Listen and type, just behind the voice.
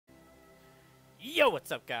Yo,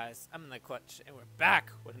 what's up guys? I'm in the clutch and we're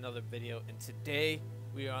back with another video, and today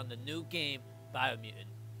we are on the new game Biomutant.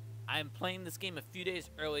 I am playing this game a few days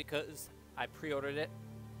early because I pre-ordered it,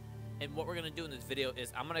 and what we're going to do in this video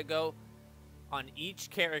is I'm going to go on each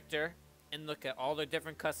character and look at all their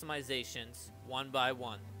different customizations one by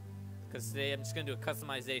one, because today I'm just going to do a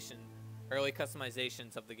customization, early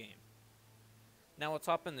customizations of the game. Now let's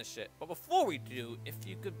hop in this shit, but before we do, if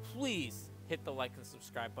you could please hit the like and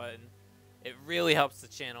subscribe button. It really helps the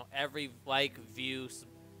channel. Every like, view,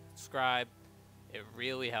 subscribe, it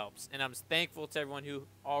really helps. And I'm thankful to everyone who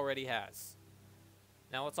already has.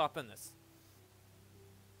 Now let's hop in this.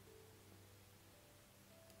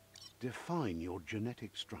 Define your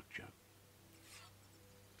genetic structure.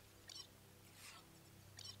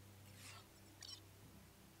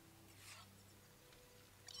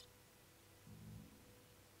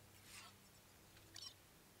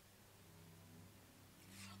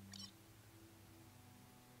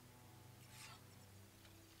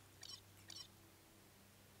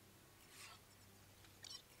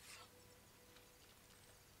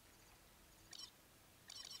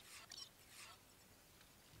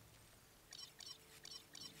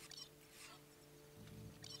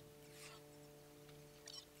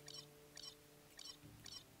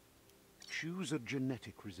 Choose a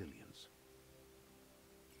genetic resilience.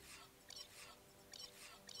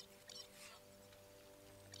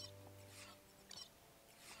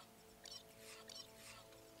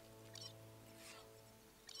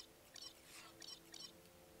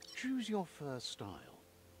 Choose your fur style.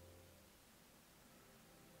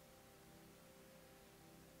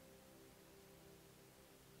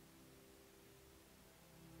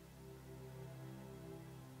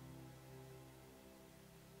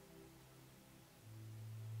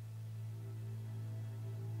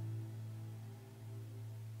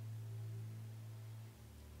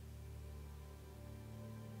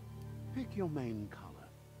 Pick your main color.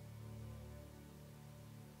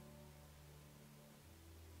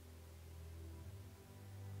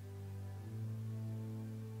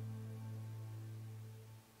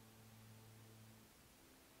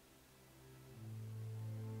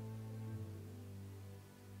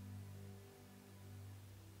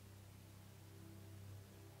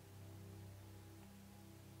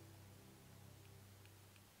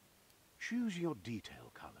 Choose your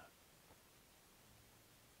detail color.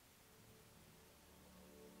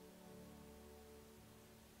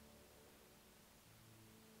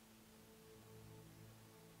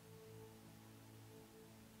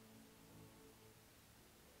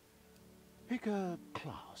 Pick a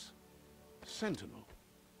class. Sentinel,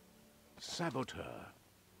 Saboteur,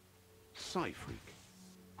 Psy-Freak,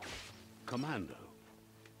 Commando,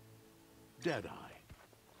 Deadeye,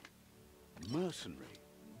 Mercenary.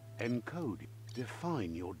 Encode.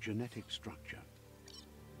 Define your genetic structure.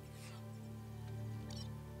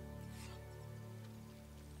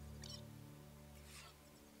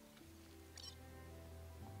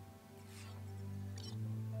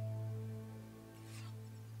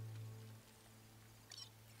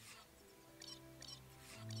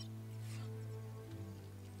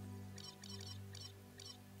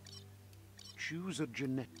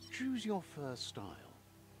 Choose your first style.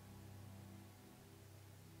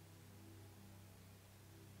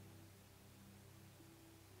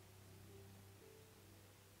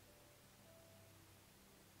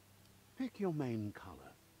 Pick your main color.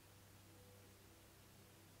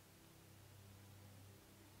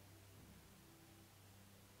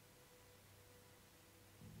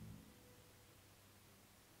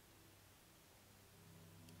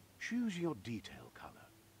 Choose your detail color.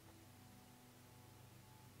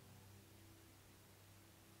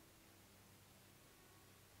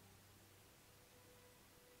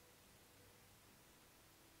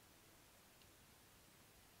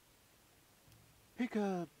 Pick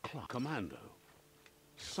a class. Commando,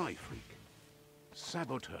 Psy-Freak,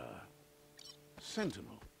 Saboteur,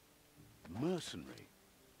 Sentinel, Mercenary,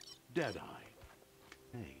 Deadeye.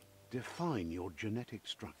 A. Define your genetic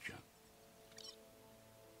structure.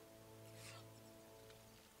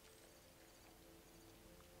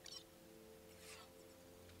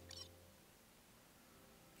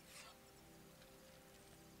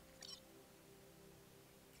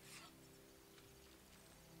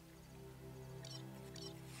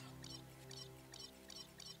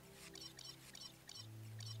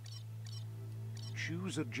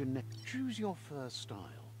 Choose your first style.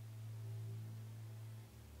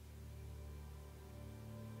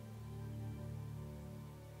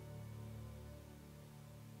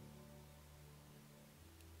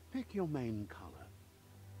 Pick your main color.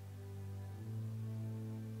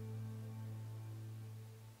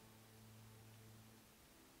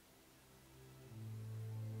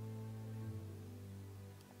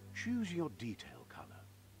 Choose your detail color.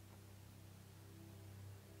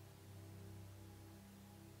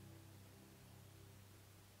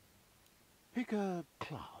 Pick a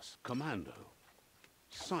class: Commando,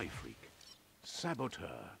 Psy-Freak,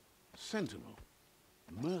 Saboteur, Sentinel,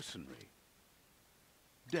 Mercenary,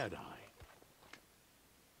 Deadeye.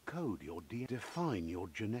 Code your define your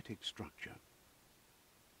genetic structure.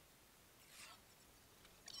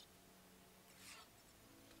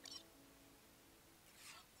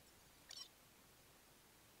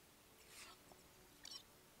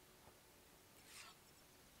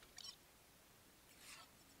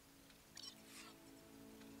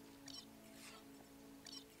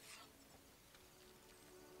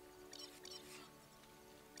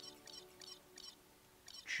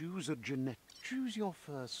 Choose your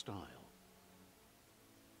first style.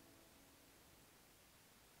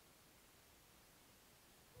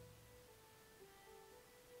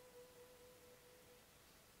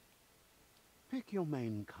 Pick your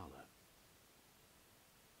main color.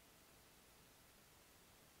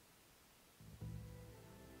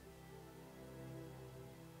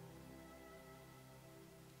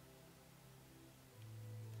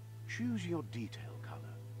 Choose your detail color.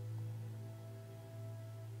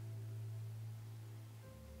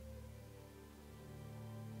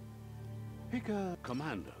 Pick a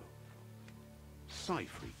Commando,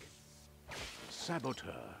 Psy-Freak,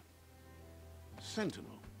 Saboteur,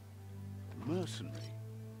 Sentinel, Mercenary,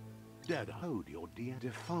 Deadeye. Code your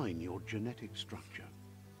define your genetic structure.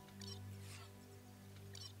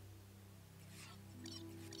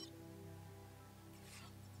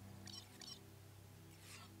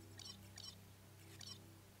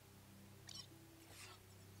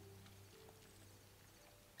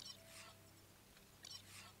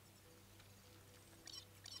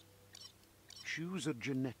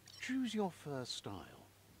 Choose your first style.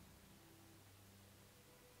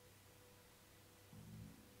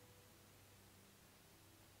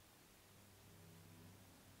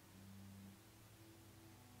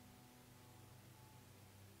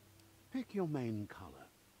 Pick your main color.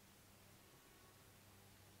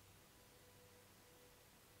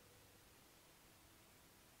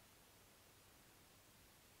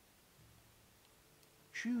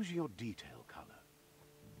 Choose your detail color.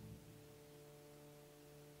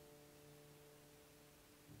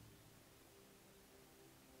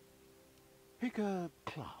 Pick a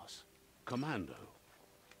class: Commando,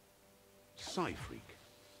 Psy-Freak,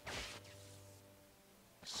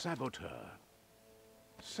 Saboteur,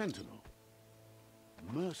 Sentinel,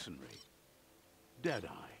 Mercenary,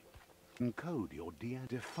 Deadeye. Encode your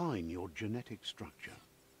define your genetic structure.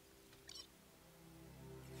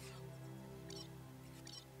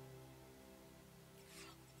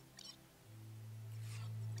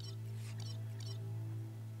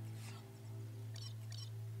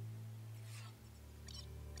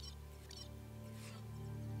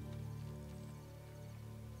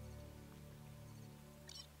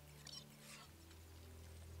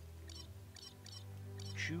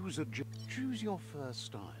 Choose your first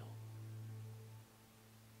style.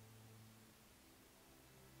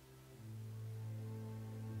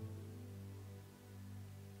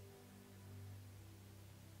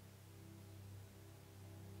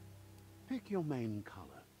 Pick your main color.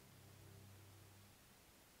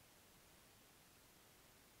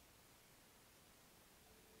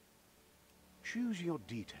 Choose your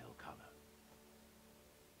detail color.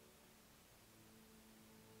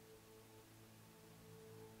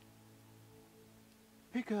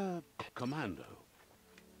 Pick a Commando,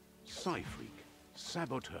 Psy-Freak,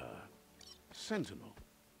 Saboteur, Sentinel,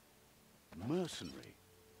 Mercenary,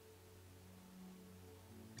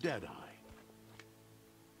 Deadeye.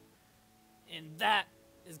 And that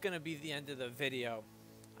is going to be the end of the video.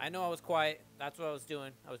 I know I was quiet. That's what I was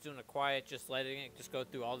doing. I was doing it quiet, just letting it just go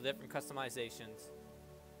through all the different customizations.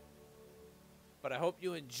 But I hope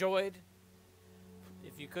you enjoyed.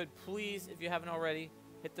 If you could, please, if you haven't already,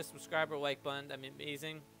 hit the subscribe or like button. That'd be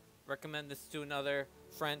amazing. Recommend this to another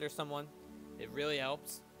friend or someone. It really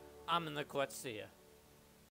helps. I'm in the clutch. See ya.